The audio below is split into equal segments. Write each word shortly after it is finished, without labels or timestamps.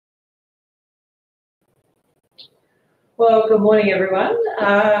Well, good morning, everyone.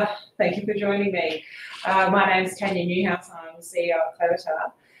 Thank you for joining me. My name is Tanya Newhouse. I'm the CEO of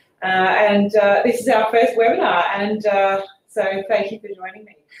Clevertar. This is our first webinar, and so thank you for joining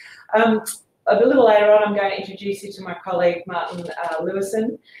me. A little later on, I'm going to introduce you to my colleague, Martin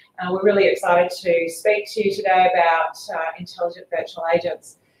Lewison. We're really excited to speak to you today about intelligent virtual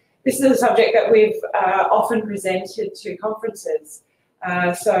agents. This is a subject that we've often presented to conferences.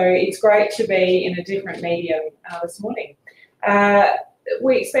 So it's great to be in a different medium this morning.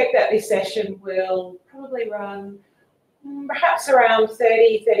 We expect that this session will probably run perhaps around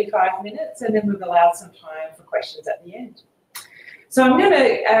 30-35 minutes, and then we've allowed some time for questions at the end. So I'm going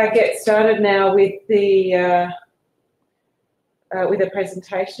to get started now with the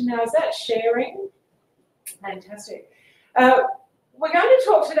presentation. Now, is that sharing? Fantastic. We're going to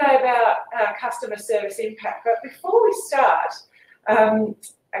talk today about customer service impact, but before we start, I'll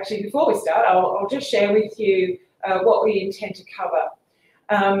just share with you what we intend to cover.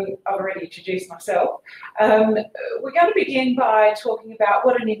 I've already introduced myself. We're going to begin by talking about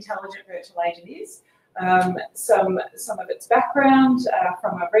what an intelligent virtual agent is, some of its background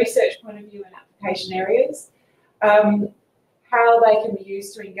from a research point of view and application areas, how they can be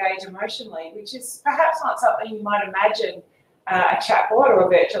used to engage emotionally, which is perhaps not something you might imagine a chatbot or a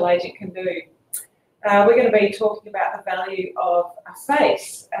virtual agent can do. We're going to be talking about the value of a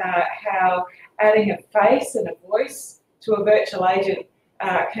face, how adding a face and a voice to a virtual agent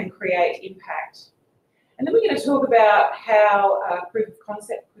can create impact. And then we're going to talk about how proof of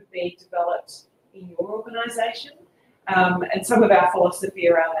concept could be developed in your organisation and some of our philosophy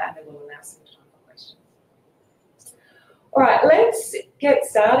around that, and then we'll allow some time for questions. All right, let's get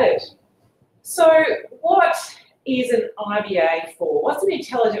started. So what is an IVA for? What's an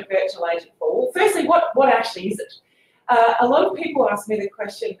intelligent virtual agent for? Well, firstly, what actually is it? A lot of people ask me the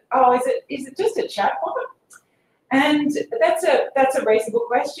question, oh, is it just a chatbot? And that's a reasonable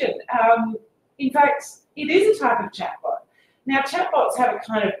question. In fact, it is a type of chatbot. Now, chatbots have a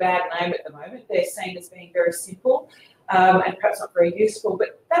kind of bad name at the moment. They're seen as being very simple and perhaps not very useful,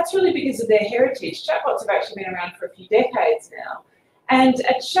 but that's really because of their heritage. Chatbots have actually been around for a few decades now. And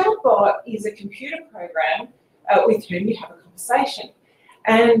a chatbot is a computer program with whom you have a conversation.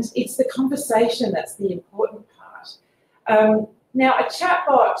 And it's the conversation that's the important part. Now, a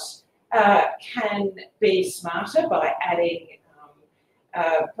chatbot can be smarter by adding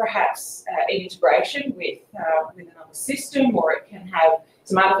perhaps an integration with another system, or it can have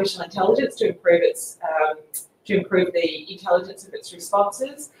some artificial intelligence to improve the intelligence of its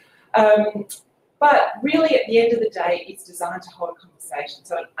responses. But really, at the end of the day, it's designed to hold a conversation.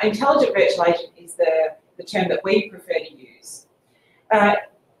 So an intelligent virtual agent is the term that we prefer to use.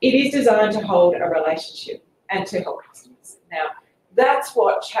 It is designed to hold a relationship and to help customers. Now, that's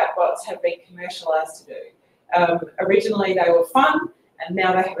what chatbots have been commercialised to do. Originally, they were fun, and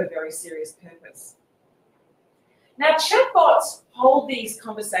now they have a very serious purpose. Now, chatbots hold these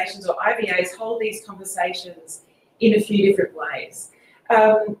conversations, or IVAs hold these conversations in a few different ways.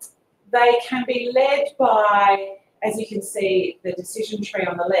 They can be led by, as you can see, the decision tree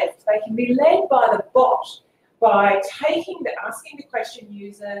on the left. They can be led by the bot by asking the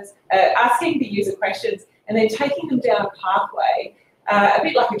user questions and then taking them down a pathway, a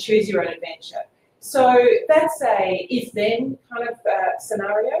bit like a choose your own adventure. So that's a if-then kind of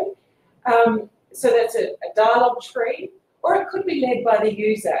scenario. So that's a dialogue tree, or it could be led by the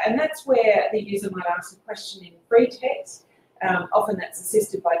user, and that's where the user might ask a question in free text. Often that's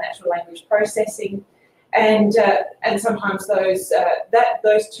assisted by natural language processing. And sometimes those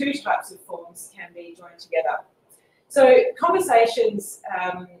two types of forms can be joined together. So conversations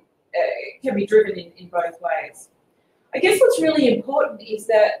can be driven in both ways. I guess what's really important is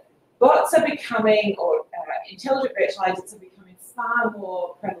that bots are becoming, or intelligent virtual agents are becoming far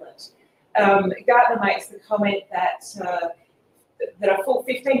more prevalent. Gartner makes the comment that a full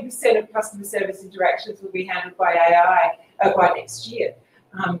 15% of customer service interactions will be handled by AI by next year.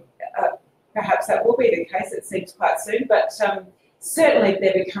 Perhaps that will be the case. It seems quite soon, but certainly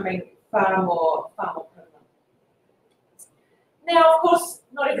they're becoming far more prevalent. Now, of course,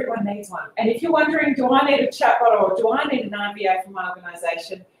 not everyone needs one. And if you're wondering, do I need a chatbot or do I need an IVA for my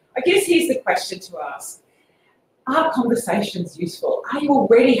organisation? I guess here's the question to ask. Are conversations useful? Are you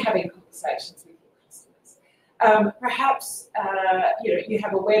already having conversations with your customers? Perhaps you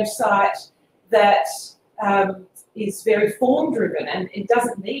have a website that is very form-driven and it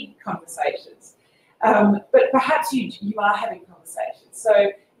doesn't need conversations. But perhaps you are having conversations.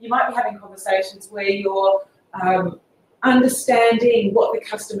 So you might be having conversations where you're understanding what the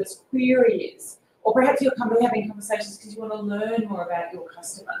customer's query is, or perhaps you're having conversations because you want to learn more about your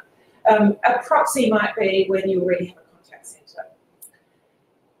customer. A proxy might be when you already have a contact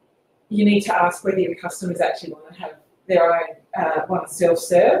you need to ask whether your customers actually want to have their own, want to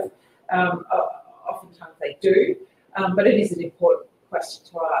self-serve. Oftentimes they do, but it is an important question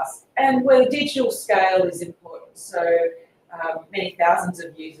to ask. And whether digital scale is important, so many thousands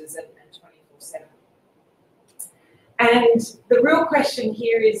of users and 24/7. And the real question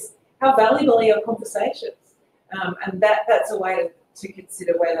here is, how valuable are your conversations? And that's a way to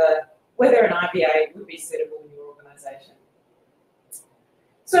consider whether an IVA would be suitable in your organisation.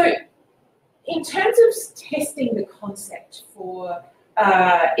 So in terms of testing the concept of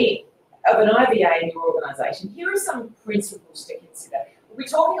an IVA in your organisation, here are some principles to consider. We'll be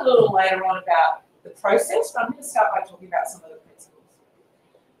talking a little later on about the process, but I'm going to start by talking about some of the principles.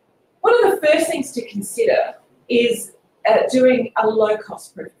 One of the first things to consider is doing a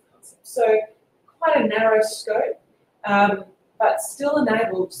low-cost proof of concept. So quite a narrow scope, but still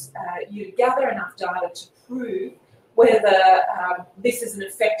enables you to gather enough data to prove whether this is an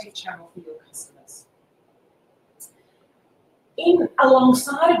effective channel for your customers.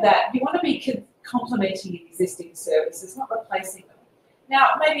 Alongside of that, you want to be complementing existing services, not replacing them.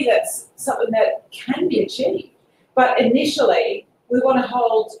 Now, maybe that's something that can be achieved, but initially we want to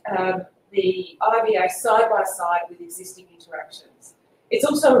hold the IVA side by side with existing interactions. It's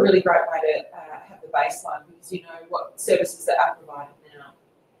also a really great way to have the baseline because you know what services that are provided now.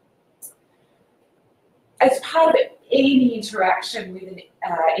 As part of any interaction with an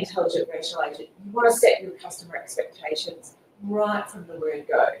intelligent virtual agent, you want to set your customer expectations right from the word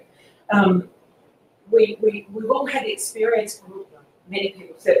go. We've all had the experience, many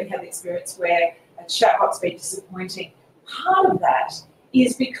people certainly have the experience where a chatbot's been disappointing. Part of that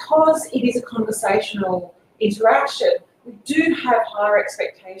is because it is a conversational interaction. We do have higher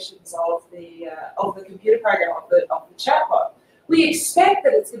expectations of the computer program, of the chatbot. We expect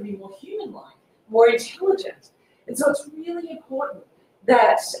that it's going to be more human-like, more intelligent, and so it's really important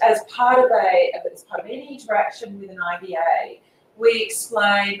that as part of any interaction with an IVA, we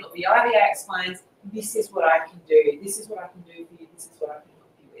explain, or the IVA explains, this is what I can do, this is what I can do for you, this is what I can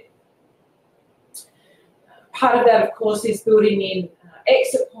help you with. Part of that, of course, is building in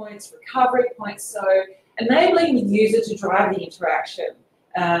exit points, recovery points, so enabling the user to drive the interaction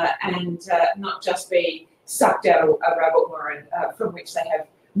and not just be sucked out a rabbit warren from which they have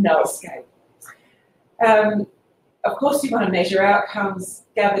no escape. Of course, you want to measure outcomes,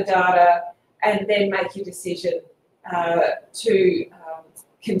 gather data, and then make your decision to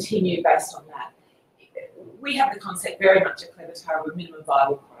continue based on that. We have the concept very much at Clevertar of a minimum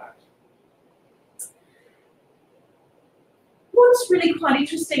viable product. What's really quite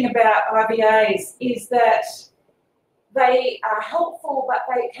interesting about IVAs is that they are helpful, but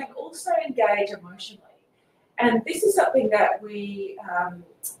they can also engage emotionally. And this is something that we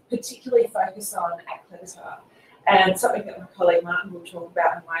particularly focus on at Clevertar, and something that my colleague Martin will talk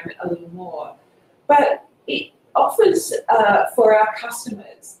about in a moment a little more. But it offers for our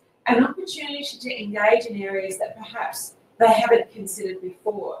customers an opportunity to engage in areas that perhaps they haven't considered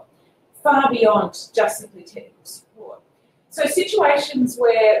before, far beyond just simply technical support. So situations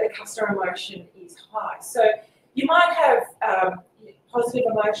where the customer emotion is high. So you might have positive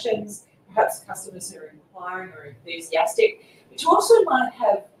emotions, perhaps customers who are inquiring or enthusiastic, but you also might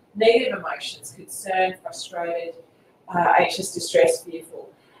have negative emotions, concerned, frustrated, anxious, distressed, fearful.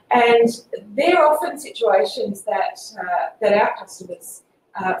 And they're often situations that, that our customers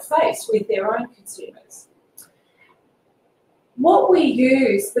face with their own consumers. What we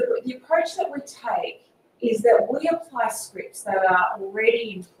use, the approach that we take is that we apply scripts that are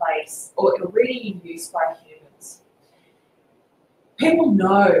already in place or already in use by humans. People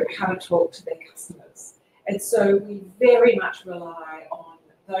know how to talk to their customers, and so we very much rely on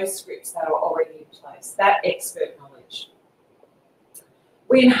those scripts that are already in place, that expert knowledge.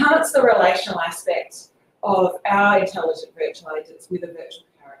 We enhance the relational aspect of our intelligent virtual agents with a virtual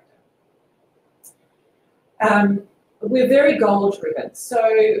character. We're very goal-driven, so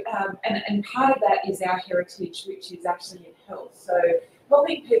and part of that is our heritage, which is actually in health. So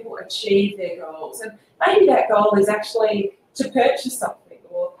helping people achieve their goals, and maybe that goal is actually to purchase something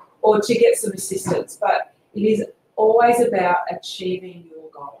or to get some assistance, but it is always about achieving your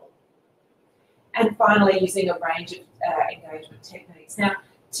goal. And finally, using a range of engagement techniques. Now,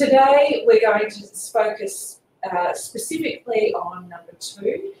 today we're going to focus specifically on number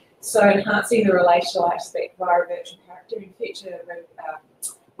 2, so enhancing the relational aspect via a virtual character. In future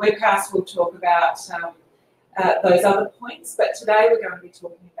webcasts we'll talk about those other points, but today we're going to be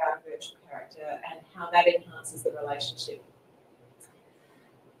talking about a virtual character and how that enhances the relationship.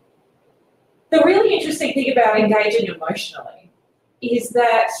 The really interesting thing about engaging emotionally is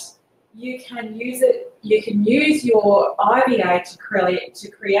that you can use it. You can use your IVA to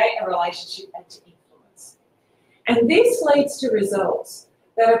create a relationship and to influence. And this leads to results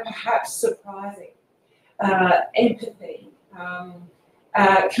that are perhaps surprising. Empathy,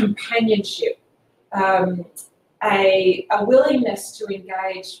 companionship, a willingness to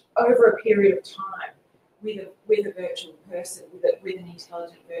engage over a period of time with a virtual person, with an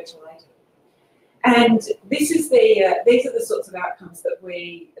intelligent virtual agent. And these are the sorts of outcomes that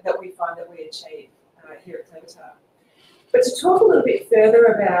we find that we achieve here at Clevertar. But to talk a little bit further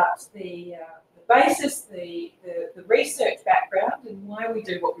about the basis, the research background, and why we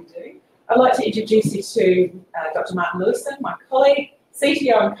do what we do, I'd like to introduce you to Dr. Martin Lewison, my colleague,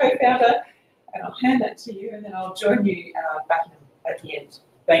 CTO and co-founder, and I'll hand that to you, and then I'll join you back at the end.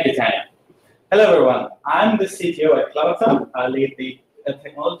 Thank you, Tanya. Hello, everyone. I'm the CTO at Clevertar. I lead the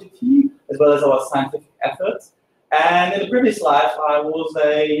technology team as well as our scientific efforts. And in the previous life, I was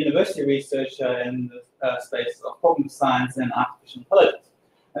a university researcher in the space of cognitive science and artificial intelligence.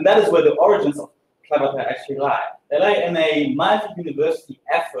 And that is where the origins of Clevertar actually lie. They lie in a multi-university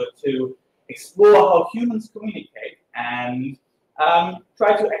effort to explore how humans communicate and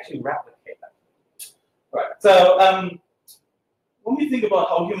try to actually replicate that. Right. So when we think about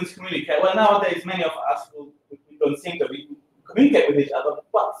how humans communicate, well, nowadays many of us we don't think that we communicate with each other,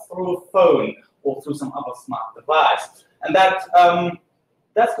 but through a phone or through some other smart device, and that's a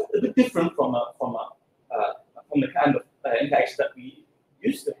bit different from the kind of interaction that we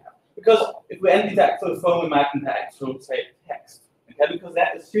used to have. Because if we interact through the phone, we might interact through, say, text, okay? Because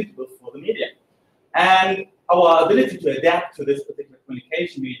that is suitable for the medium. And our ability to adapt to this particular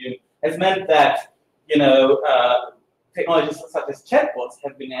communication medium has meant that, technologies such as chatbots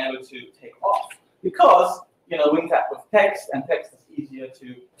have been able to take off because, we interact with text, and text is easier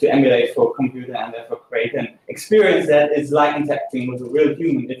to emulate for a computer and therefore create an experience that is like interacting with a real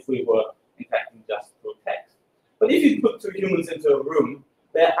human if we were interacting just through text. But if you put two humans into a room,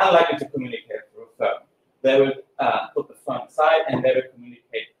 they're unlikely to communicate through a phone. They will put the phone aside and they will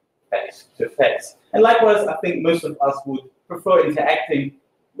communicate face to face. And likewise, I think most of us would prefer interacting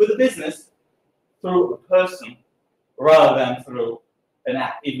with a business through a person rather than through an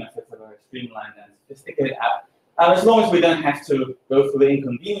app, even if it's a very streamlined and sophisticated app, as long as we don't have to go through the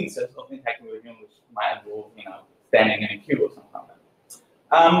inconveniences of interacting with a human, which might involve, standing in a queue or something like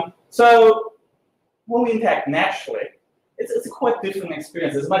that. So when we interact naturally, it's a quite different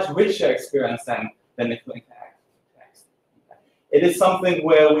experience. It's a much richer experience than if we interact with text. It is something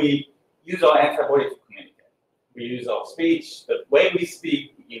where we use our antibody to communicate. We use our speech, the way we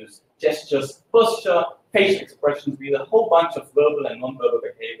speak, we use gestures, posture, facial expressions, we use a whole bunch of verbal and non-verbal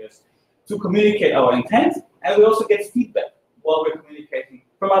behaviors to communicate our intent, and we also get feedback while we're communicating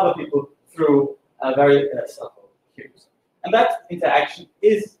from other people through very subtle cues. And that interaction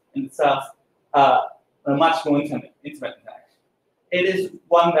is in itself a much more intimate interaction. It is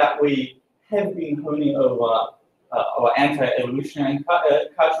one that we have been honing over our anti-evolutionary and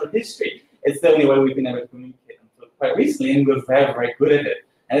cultural history. It's the only way we've been able to communicate until quite recently, and we're very, very good at it.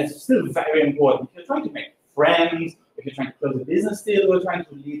 And it's still very important. If you're trying to make friends, if you're trying to close a business deal, or trying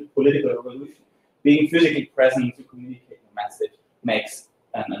to lead a political revolution, being physically present to communicate your message makes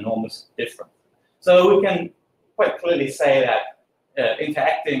an enormous difference. So we can quite clearly say that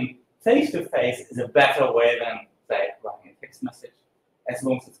interacting face-to-face is a better way than, say, writing a text message, as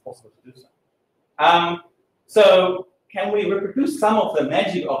long as it's possible to do so. So can we reproduce some of the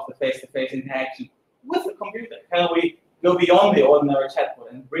magic of the face-to-face interaction with the computer? Can we go beyond the ordinary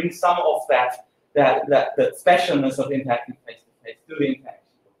chatbot and bring some of that specialness of interacting face-to-face to the interaction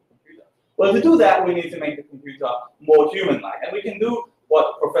with the computer? Well, to do that, we need to make the computer more human-like. And we can do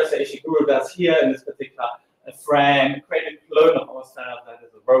what Professor Ishiguro does here in this particular frame, create a clone of ourselves that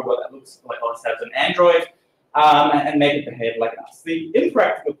is a robot that looks like ourselves, an android, and make it behave like us. The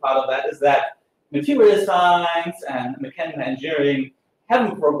impractical part of that is that material science and mechanical engineering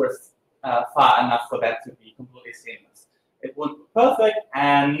haven't progressed far enough for that to be completely seamless. It won't be perfect,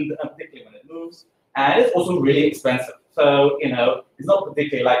 and particularly when it moves, and it's also really expensive. So, it's not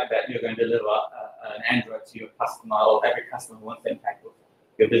particularly like that you're going to deliver an Android to your customer, or every customer wants to interact with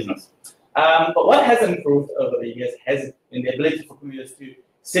your business. But what has improved over the years has been the ability for computers to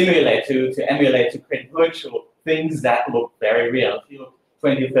simulate, to emulate, to create virtual things that look very real. If you look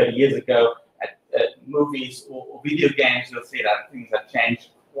 20 or 30 years ago at movies or video games, you'll see that things have changed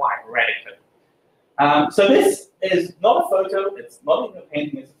quite radically. So this is not a photo, it's not even a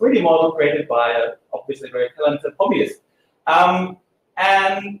painting, it's a 3D model created by a obviously very talented hobbyist.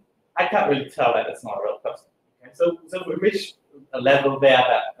 And I can't really tell that it's not a real person. Okay? So we reach a level there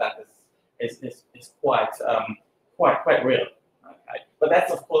that is quite real. Okay? But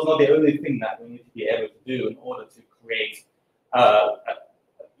that's, of course, not the only thing that we need to be able to do in order to create a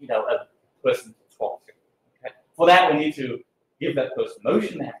person to talk to. Okay? For that, we need to give that person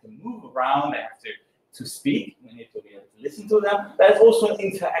motion. They have to move around. They have to speak. We need to be able to listen to them. That's also an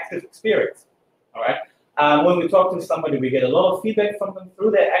interactive experience. All right. When we talk to somebody, we get a lot of feedback from them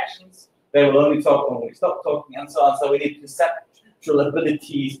through their actions. They will only talk when we stop talking, and so on. So we need perceptual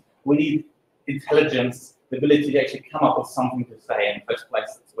abilities. We need intelligence, the ability to actually come up with something to say in the first place.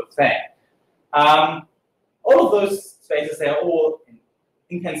 That's what we're saying. All of those spaces, they are all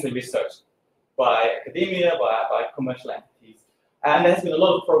intensely researched by academia, by commercial entities. And there has been a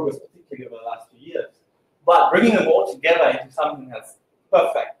lot of progress, particularly over the last few years. But bringing them all together into something that's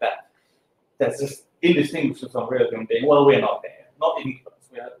perfect, that's just indistinguishable from real human being, well, we're not there. Not even close.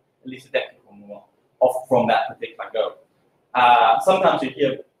 We're at least a decade or more off from that particular goal. Sometimes you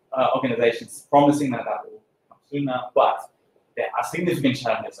hear organizations promising that will come sooner, but there are significant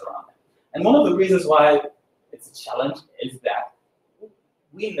challenges around it. And one of the reasons why it's a challenge is that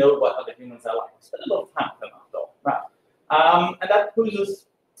we know what other humans are like. We spend a lot of time with them after all, right? And that poses,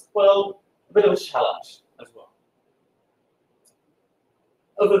 well, a bit of a challenge as well.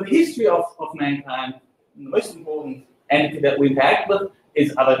 Over the history of mankind, the most important entity that we interact with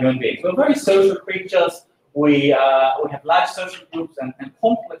is other human beings. We're very social creatures. We have large social groups and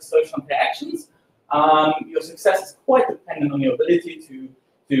complex social interactions. Your success is quite dependent on your ability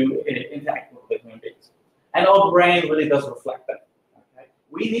to interact with other human beings. And our brain really does reflect that. Okay?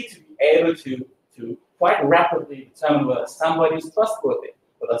 We need to be able to quite rapidly determine whether somebody is trustworthy,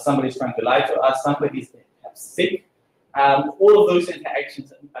 whether somebody is trying to lie to us, somebody is perhaps sick. All of those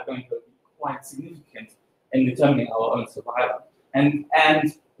interactions are going to be quite significant in determining our own survival. And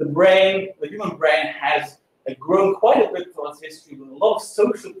the human brain has grown quite a bit throughout history with a lot of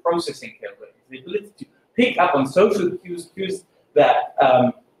social processing capabilities, the ability to pick up on social cues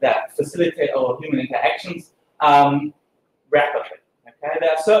that facilitate our human interactions rapidly. Okay?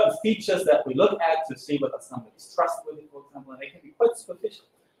 There are certain features that we look at to see whether somebody is trustworthy, for example, and they can be quite superficial.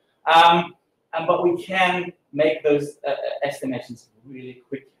 But we can make those estimations really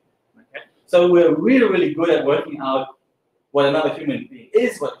quickly. Okay? So we're really, really good at working out what another human being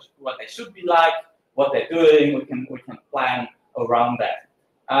is, what they should be like, what they're doing. We can plan around that.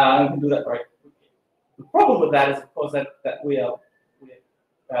 We can do that very quickly. The problem with that is, of course, that we are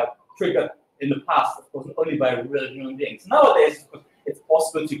triggered in the past, of course, only by real human beings. Nowadays, of course, it's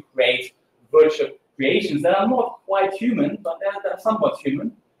possible to create virtual creations that are not quite human, but they're somewhat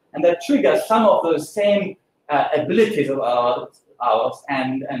human, and that trigger some of those same abilities of ours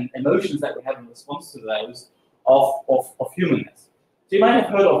and emotions that we have in response to those of humanness. So you might have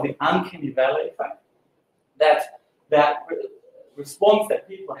heard of the uncanny valley effect, that response that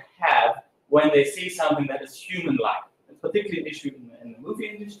people have when they see something that is human-like. It's particularly an issue in the movie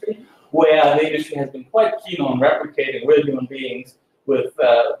industry, where the industry has been quite keen on replicating real human beings with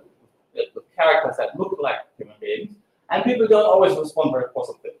characters that look like human beings, and people don't always respond very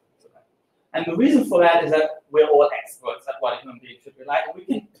positively to that. And the reason for that is that we're all experts at what a human being should be like, and we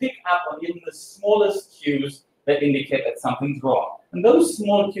can pick up on even the smallest cues that indicate that something's wrong. And those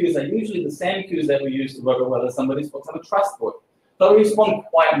small cues are usually the same cues that we use to work out whether somebody's, for example, trustworthy. So we respond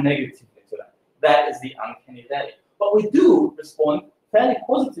quite negatively to that. That is the uncanny valley. But we do respond fairly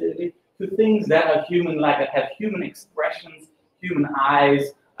positively to things that are human-like, that have human expressions, human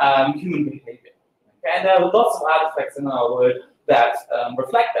eyes, human behavior. Okay? And there are lots of artifacts in our world that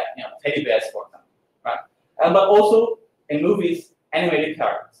reflect that. Teddy bears, for example, right? But also in movies, animated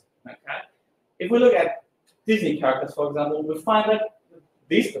characters. Okay? If we look at Disney characters, for example, we find that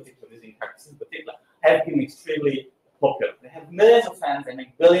these particular Disney characters in particular have been extremely popular. They have millions of fans, they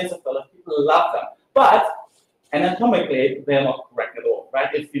make billions of dollars, people love them. But anatomically, they're not correct at all, right?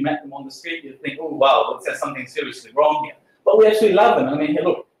 If you met them on the street, you'd think, oh, wow, there's something seriously wrong here. But we actually love them. I mean, hey,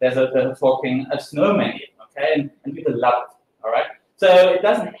 look, there's a talking snowman here, okay? And people love it, all right? So it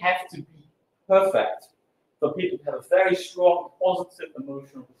doesn't have to be perfect for people to have a very strong, positive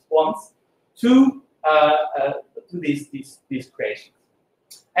emotional response to these creations.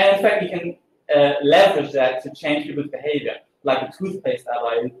 And in fact, you can leverage that to change people's behavior, like a toothpaste that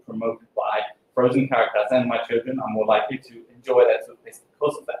I promoted by frozen characters, and my children are more likely to enjoy that toothpaste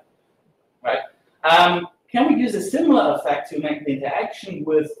because of that, right? Can we use a similar effect to make the interaction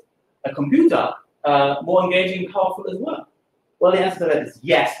with a computer more engaging and powerful as well? Well, the answer to that is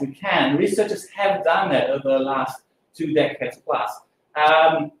yes, we can. Researchers have done that over the last 2 decades plus.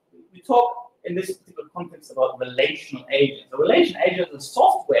 We talk in this particular context about relational agents. A relational agent is a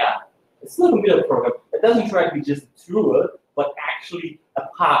software, it's not a computer program, that doesn't try to be just a tool, but actually a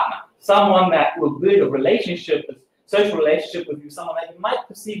partner. Someone that will build a relationship with social relationship with you, someone that you might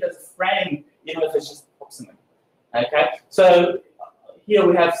perceive as a friend, even if it's just proximate. Okay, so here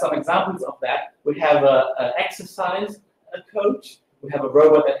we have some examples of that. We have an exercise coach. We have a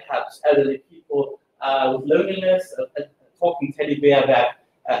robot that helps elderly people with loneliness, a talking teddy bear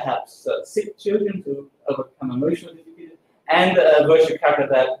that helps sick children to overcome emotional difficulties, and a virtual character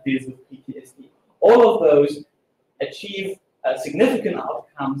that deals with PTSD. All of those achieve significant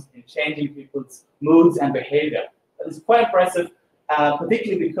outcomes in changing people's moods and behavior. It's quite impressive,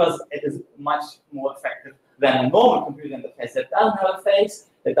 particularly because it is much more effective than a normal computer interface that doesn't have a face,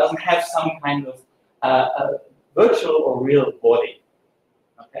 that doesn't have some kind of virtual or real body.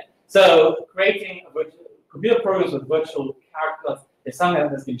 Okay, so creating a computer programs with virtual characters is something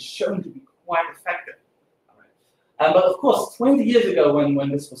that has been shown to be quite effective. But of course, 20 years ago,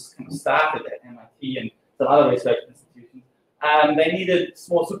 when this was kind of started at MIT and some other research institutions, they needed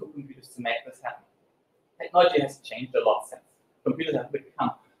small supercomputers to make this happen. Technology has changed a lot since. Computers have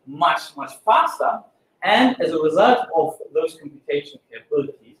become much, much faster, and as a result of those computational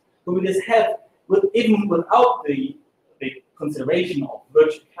capabilities, computers have, even without the consideration of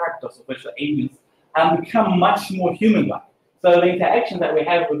virtual characters or virtual agents, become much more human-like. So the interaction that we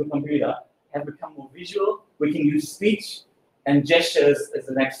have with the computer have become more visual. We can use speech and gestures as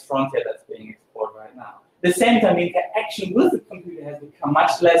the next frontier that's being explored right now. At the same time, the interaction with the computer has become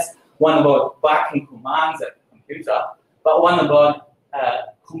much less one about barking commands at the computer, but one about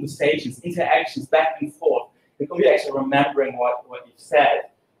conversations, interactions back and forth. The computer actually remembering what you've said.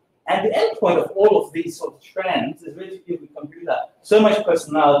 And the end point of all of these sort of trends is really to give the computer so much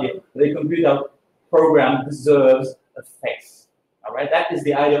personality that the computer program deserves a face. All right, that is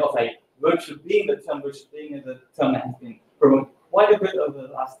the idea of a virtual being. The term virtual being is a term that has been promoted quite a bit over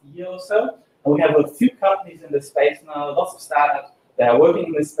the last year or so. And we have a few companies in this space now, lots of startups that are working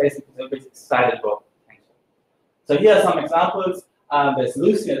in this space because everybody's excited about the potential. So here are some examples. There's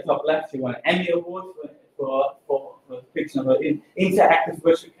Lucy at the top left, who won an Emmy Award for the fiction of an interactive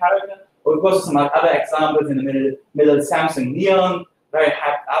virtual character. Or we've got some other examples in the middle. Samsung Neon, very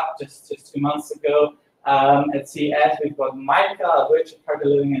hyped up just 2 months ago. At CES, we've got Micah, a virtual character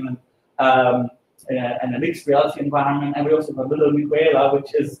living in a mixed reality environment, and we also have Little Miguela,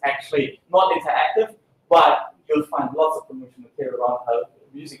 which is actually not interactive, but you'll find lots of promotional material around how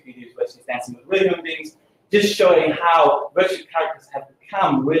music videos where she's dancing with real human beings, just showing how virtual characters have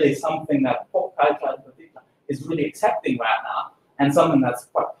become really something that pop culture in particular is really accepting right now, and something that's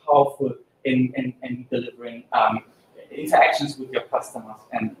quite powerful in delivering interactions with your customers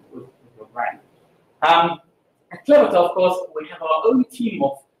and with your brand. At Clevertar, of course, we have our own team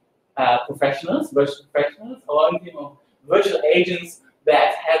of professionals, virtual professionals, our own team of virtual agents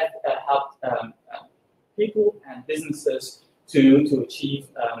that have helped people and businesses to achieve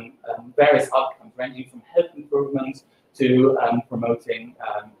various outcomes, ranging from health improvement to promoting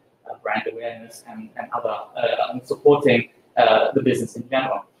brand awareness and other supporting the business in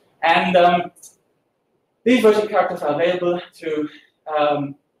general. And these virtual characters are available to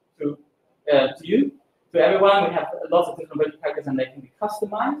you, to everyone. We have lots of different virtual characters, and they can be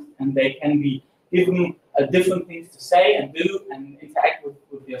customized, and they can be given different things to say and do and interact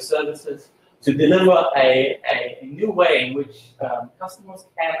with your services to deliver a new way in which customers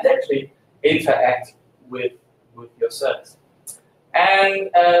can actually interact with your service. And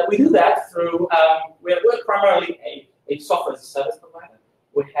we do that through, we're primarily a software as a service provider.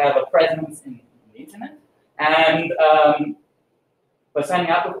 We have a presence in the internet, and by signing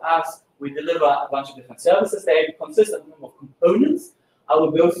up with us, we deliver a bunch of different services. They consist of a number of components. I will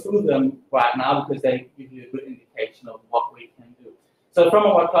go through them right now because they give you a good indication of what we can do. So from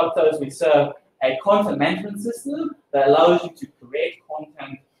our cloud service, we serve a content management system that allows you to create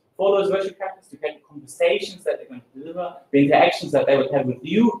content for those virtual characters, to get the conversations that they're going to deliver, the interactions that they will have with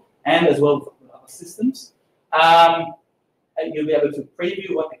you, and as well with other systems. And you'll be able to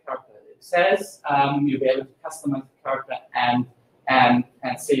preview what the character says. You'll be able to customize the character and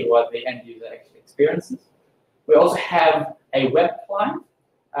see what the end user actually experiences. We also have a web client.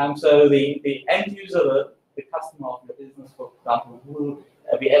 So the end user, the customer of your business, for example, will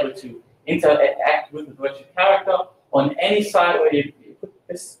be able to interact with the virtual character on any site where you put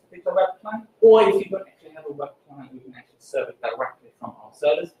this particular web client, or if you don't actually have a web client, we can actually serve it directly from our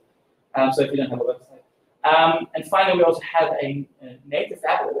service. So if you don't have a website. And finally, we also have a native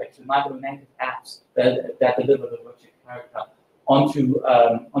app, or actually multiple native apps that deliver the virtual character onto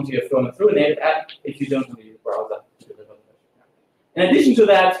your phone through a native app if you don't want to use a browser to deliver the virtual character. In addition to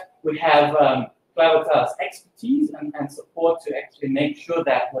that, we have Clevertar's expertise and support to actually make sure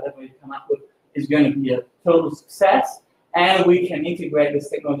that whatever you come up with is going to be a total success, and we can integrate this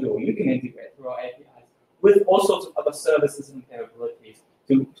technology, or you can integrate through our APIs with all sorts of other services and capabilities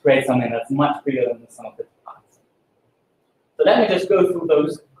to create something that's much bigger than the sum of its parts. So let me just go through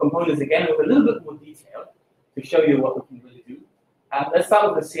those components again with a little bit more detail to show you what we can really do. Let's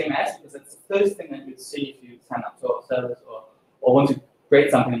start with the CMS, because that's the first thing that you'd see if you sign up to our service or want to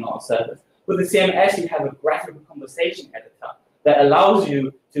create something in our service. With the CMS, you have a graphical conversation editor that allows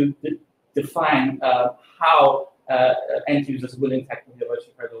you to define how end users will interact with your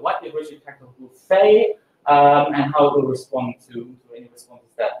virtual character, what your virtual character will say, and how it will respond to any responses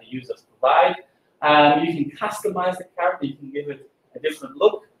that the users provide. You can customize the character, you can give it a different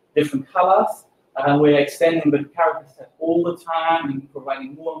look, different colors. We're extending the character set all the time and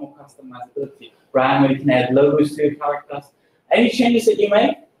providing more and more customizability. Right, where you can add logos to your characters. Any changes that you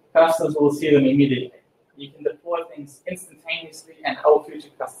make, customers will see them immediately. You can deploy things instantaneously, and our future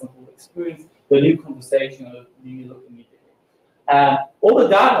customers will experience the new conversation or the new look immediately. All the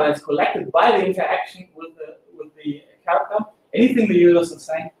data that's collected by the interaction with the character, anything the users are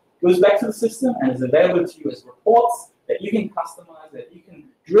saying, goes back to the system and is available to you as reports that you can customize, that you can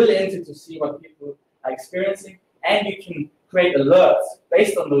drill into to see what people are experiencing, and you can create alerts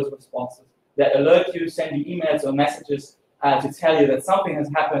based on those responses that alert you, send you emails or messages to tell you that something has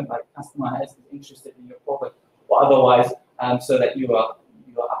happened, like customer is interested in your product or otherwise, so that you are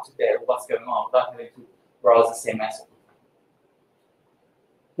up to date with what's going on without having to browse the same message.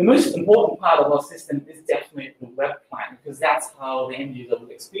 The most important part of our system is definitely the web client, because that's how the end user will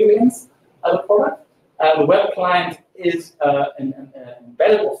experience the product. The web client is an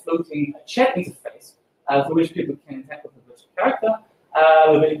embedded or floating chat interface for which people can interact with the virtual character.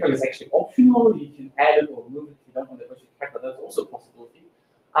 The virtual character is actually optional. You can add it or remove it if you don't want the virtual character. That's also a possibility.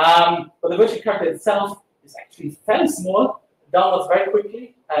 But the virtual character itself is actually fairly small, downloads very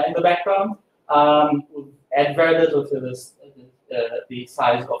quickly in the background, will add very little to this, the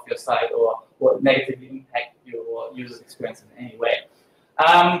size of your site or negatively impact your user's experience in any way.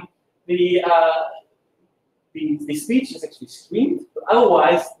 The speech is actually streamed, but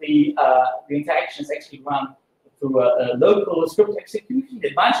otherwise the interaction is actually run through a local script execution. The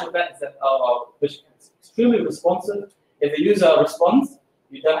advantage of that is that our virtual character is extremely responsive. If the user responds,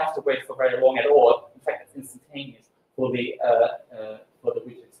 you don't have to wait for very long at all. In fact, it's instantaneous for the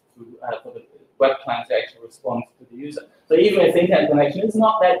widgets for the web client to actually respond to the user. So even if the internet connection is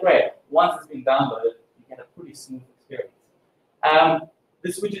not that great, once it's been downloaded, you get a pretty smooth experience.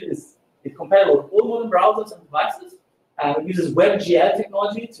 This widget is compatible with all modern browsers and devices. It uses WebGL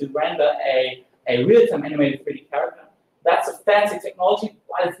technology to render a real-time animated 3D character. That's a fancy technology,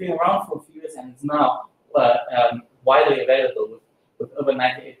 while it's been around for a few years, and it's now widely available with over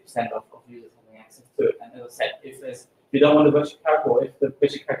 98% of users having access to it. And as I said, if you don't want a virtual character, or if the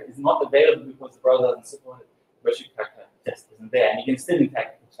virtual character is not available because the browser doesn't support it, the virtual character just isn't there, and you can still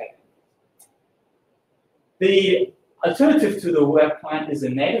interact with the chat. The alternative to the web client is a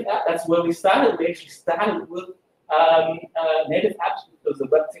native app. That's where we started. We actually started with native apps because the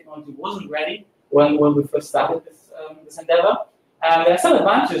web technology wasn't ready when we first started this endeavor. There are some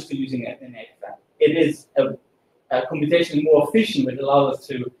advantages to using a native app. It is computationally more efficient, which allows us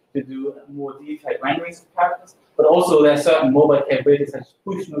to do more detailed renderings of characters, but also there are certain mobile capabilities such as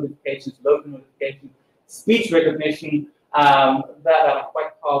push notifications, local notifications, speech recognition that are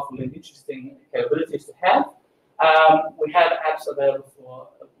quite powerful and interesting capabilities to have. We have apps available for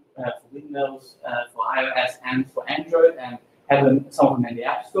Windows, for iOS, and for Android, and have some of them in the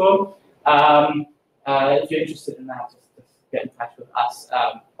App Store. If you're interested in that, just get in touch with us.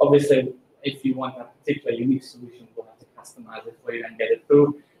 Obviously, if you want a particular unique solution, we'll have to customize it for you and get it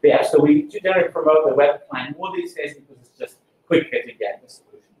through the App Store. We generally promote the web client more these days because it's just quicker to get the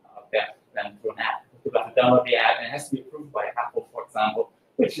solution out there than through an app. You have to download the app, and it has to be approved by Apple, for example,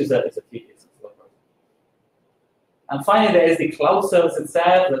 which is a tedious process. And finally, there is the cloud service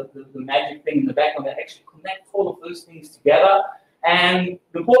itself, the magic thing in the background that actually connects all of those things together. And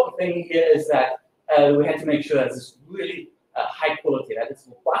the important thing here is that we had to make sure that it's really high quality, that it's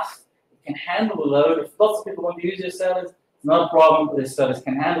robust, it can handle the load. If lots of people want to use your service, it's not a problem. This service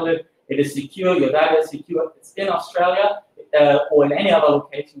can handle it. It is secure. Your data is secure. It's in Australia or in any other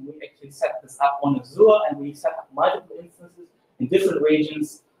location. We actually set this up on Azure, and we set up multiple instances in different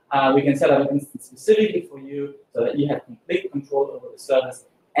regions. We can set up an instance specifically for you so that you have complete control over the service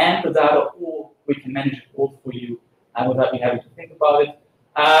and the data, or we can manage it all for you without you having to think about it.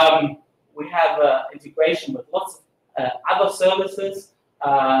 We have integration with lots of other services.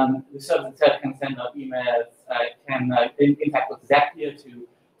 The service itself can send out emails, can interact with Zapier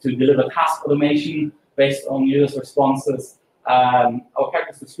to deliver task automation based on users' responses. Our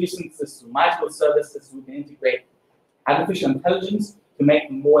character speech synthesis to multiple services. We can integrate artificial intelligence to make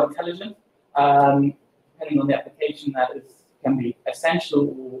them more intelligent, depending on the application, can be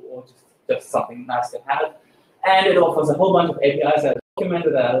essential or just something nice to have. And it offers a whole bunch of APIs that are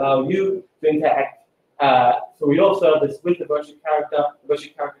documented that allow you to interact through your service with the virtual character. The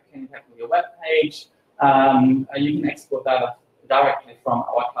virtual character can interact with your web page. You can export data directly from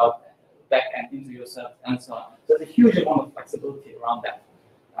our cloud backend into your service and so on. So there's a huge amount of flexibility around that.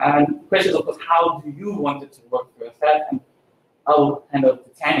 And the question is, of course, how do you want it to work for yourself? And I'll hand over to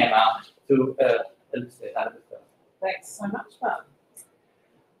Tanya now to illustrate that a bit further. Thanks so much, Martin.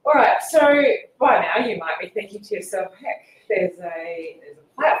 All right, so by now you might be thinking to yourself, heck, there's a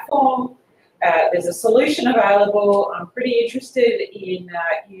platform, there's a solution available. I'm pretty interested in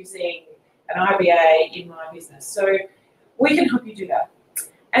using an IBA in my business. So we can help you do that.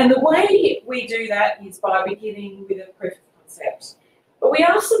 And the way we do that is by beginning with a proof of concept. But we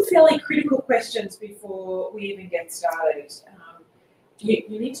ask some fairly critical questions before we even get started.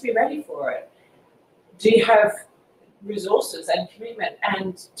 You need to be ready for it. Do you have resources and commitment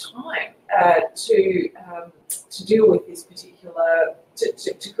and time to deal with this particular,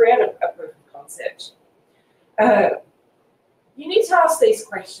 to create a proof of concept? You need to ask these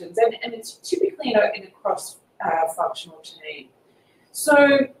questions, and it's typically in a cross-functional team.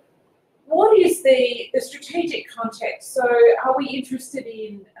 So what is the strategic context? So are we interested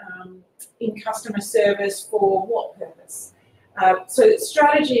in customer service for what purpose? So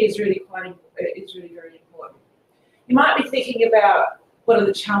strategy is really very important. You might be thinking about what are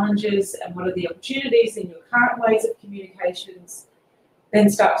the challenges and what are the opportunities in your current ways of communications. Then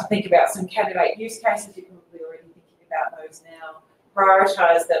start to think about some candidate use cases. You're probably already thinking about those now.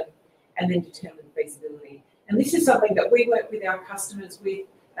 Prioritise them and then determine feasibility. And this is something that we work with our customers with,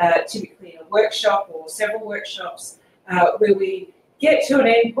 typically in a workshop or several workshops, where we get to an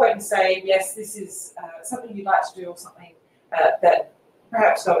end point and say, yes, this is something you'd like to do or something that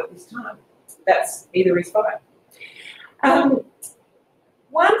perhaps not at this time. That's either is fine.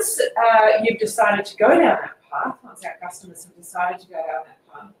 Once you've decided to go down that path, once our customers have decided to go down that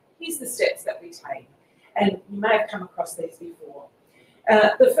path, here's the steps that we take. And you may have come across these before.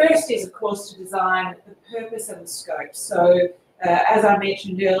 The first is, of course, to design the purpose and the scope. So, as I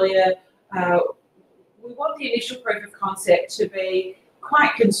mentioned earlier, we want the initial proof of concept to be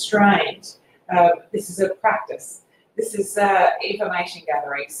quite constrained. This is a practice. This is information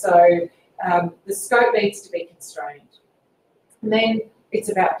gathering. So, the scope needs to be constrained. And then it's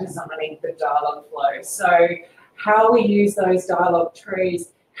about designing the dialogue flow. So, how we use those dialogue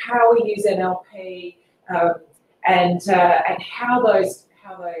trees, how we use NLP, and how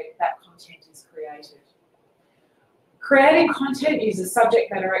that content is created. Creating content uses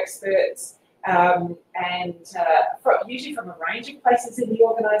subject matter experts usually from a range of places in the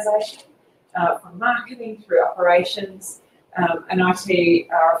organisation, from marketing through operations, and IT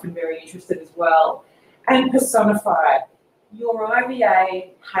are often very interested as well. And personified. Your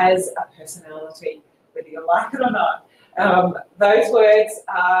IVA has a personality, whether you like it or not. Those words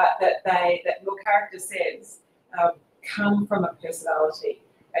that your character says come from a personality.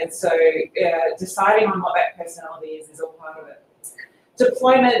 And so deciding on what that personality is all part of it.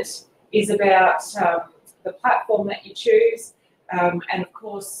 Deployment is about the platform that you choose. And of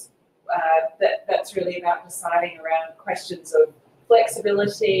course, that's really about deciding around questions of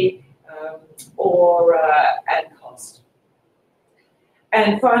flexibility and cost.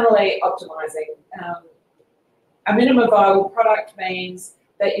 And finally, optimizing. A minimum viable product means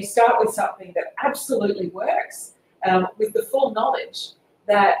that you start with something that absolutely works with the full knowledge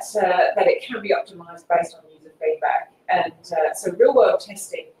that it can be optimized based on user feedback. And so real-world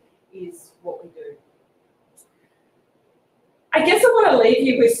testing is what we do. I guess I want to leave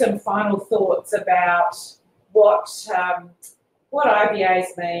you with some final thoughts about what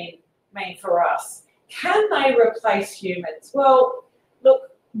IVAs mean for us. Can they replace humans? Well,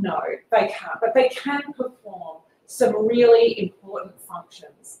 look, no, they can't, but they can perform some really important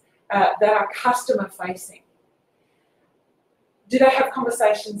functions that are customer-facing. Do they have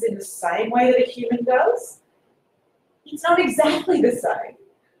conversations in the same way that a human does? It's not exactly the same,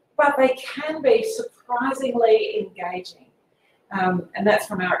 but they can be surprisingly engaging. And that's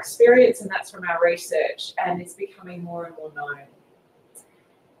from our experience and that's from our research, and it's becoming more and more known.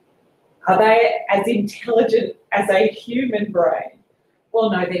 Are they as intelligent as a human brain? Well,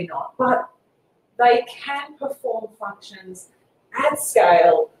 no, they're not, but they can perform functions at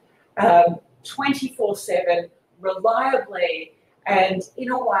scale, 24/7, reliably, and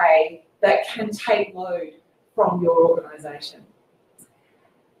in a way that can take load from your organisation.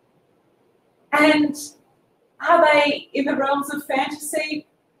 And are they in the realms of fantasy?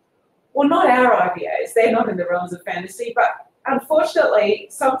 Well, not our IVAs. They're not in the realms of fantasy, but unfortunately,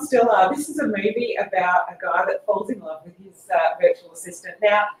 some still are. This is a movie about a guy that falls in love with his virtual assistant.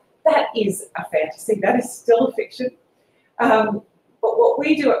 Now, that is a fantasy. That is still a fiction. But what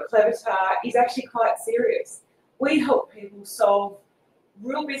we do at Clevertar is actually quite serious. We help people solve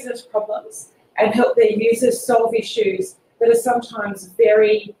real business problems and help their users solve issues that are sometimes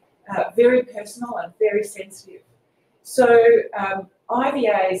very, very personal and very sensitive. So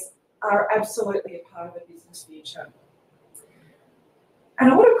IVAs are absolutely a part of the business future.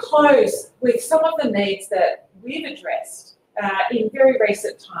 And I want to close with some of the needs that we've addressed in very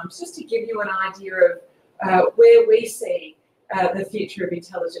recent times, just to give you an idea of where we see the future of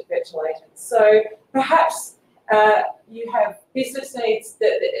intelligent virtual agents. So perhaps you have business needs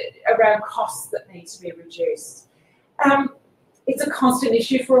around costs that need to be reduced. It's a constant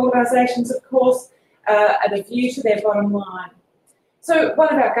issue for organisations, of course, and a view to their bottom line. So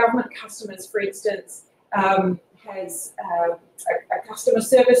one of our government customers, for instance, has a customer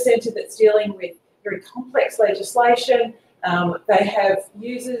service centre that's dealing with very complex legislation. They have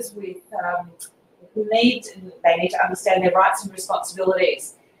users with they need to understand their rights and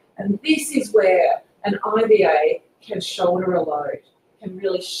responsibilities. And this is where an IVA can shoulder a load, can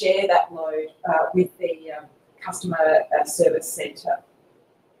really share that load with the customer service centre.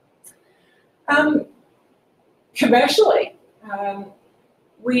 Commercially,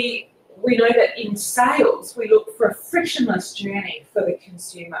 we know that in sales, we look for a frictionless journey for the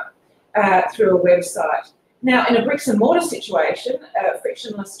consumer through a website. Now, in a bricks and mortar situation, a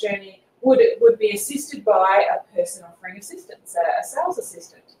frictionless journey would be assisted by a person offering assistance, a sales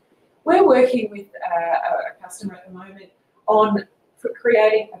assistant. We're working with a customer at the moment on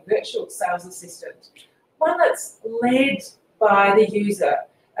creating a virtual sales assistant, one that's led by the user,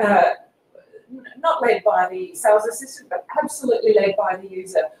 not led by the sales assistant, but absolutely led by the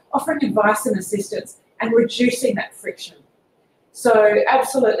user, offering advice and assistance and reducing that friction. So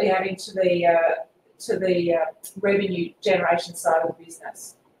absolutely adding to the revenue generation side of the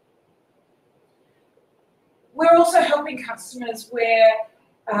business. We're also helping customers where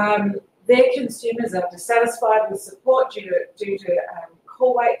their consumers are dissatisfied with support due to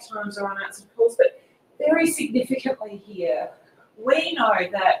call wait times or unanswered calls, but very significantly here, we know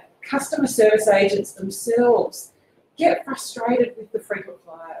that customer service agents themselves get frustrated with the frequent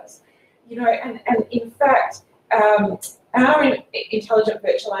flyers. And in fact, our intelligent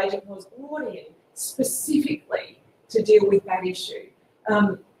virtual agent was brought in specifically to deal with that issue.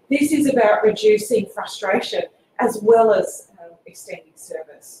 This is about reducing frustration as well as extending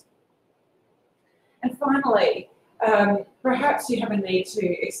service. And finally, perhaps you have a need to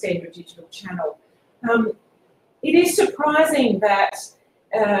extend your digital channel. It is surprising that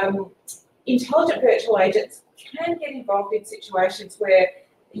intelligent virtual agents can get involved in situations where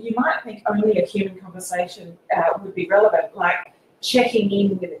you might think only a human conversation would be relevant, like checking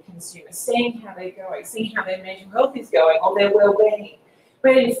in with a consumer, seeing how they're going, seeing how their mental health is going or their well-being.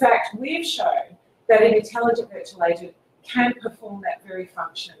 But in fact, we've shown that an intelligent virtual agent can perform that very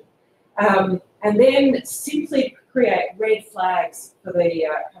function. And then simply create red flags for the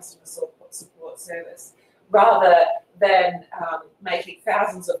customer support service, rather than making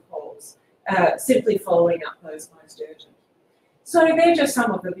thousands of calls, simply following up those most urgent. So they're just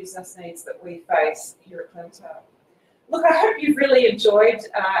some of the business needs that we face here at Clevertar. Look, I hope you've really enjoyed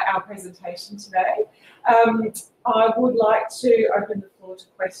our presentation today. I would like to open the floor to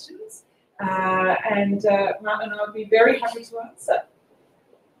questions, and Martin and I would be very happy to answer.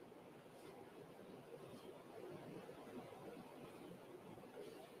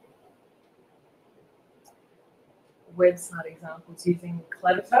 Website examples using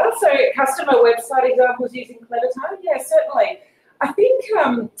Clevertar. So customer website examples using Clevertar? Yeah, certainly. I think,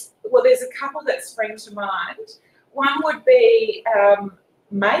 well, there's a couple that spring to mind. One would be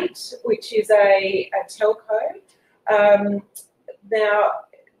Mate, which is a telco. Now,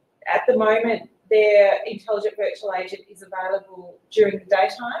 at the moment, their intelligent virtual agent is available during the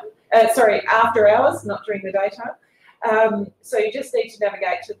daytime. Sorry, after hours, not during the daytime. So you just need to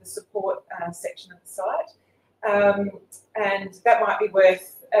navigate to the support section of the site. And that might be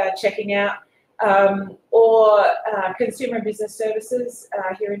worth checking out. Or Consumer and Business Services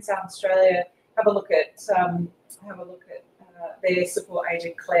here in South Australia. Have a look at their support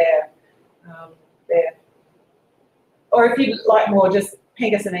agent Claire there. Or if you'd like more, just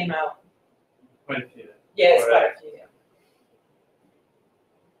ping us an email. Quite a few. Yeah, it's quite a few. Yeah.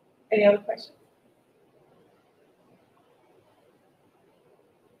 Any other questions?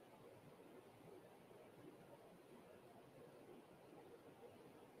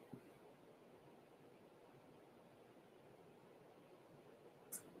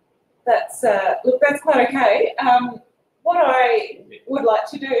 That's look, that's quite okay. what I would like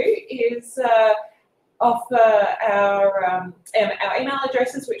to do is offer our email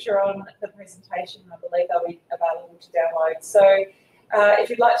addresses, which are on the presentation. I believe they'll be available to download. So if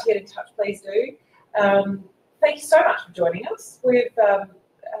you'd like to get in touch, please do. Thank you so much for joining us. We've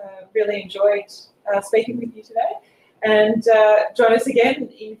really enjoyed speaking with you today. And join us again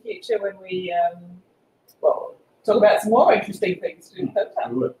in the future when we talk about some more interesting things to do with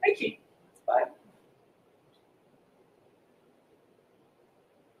Clevertar. Thank you. Bye.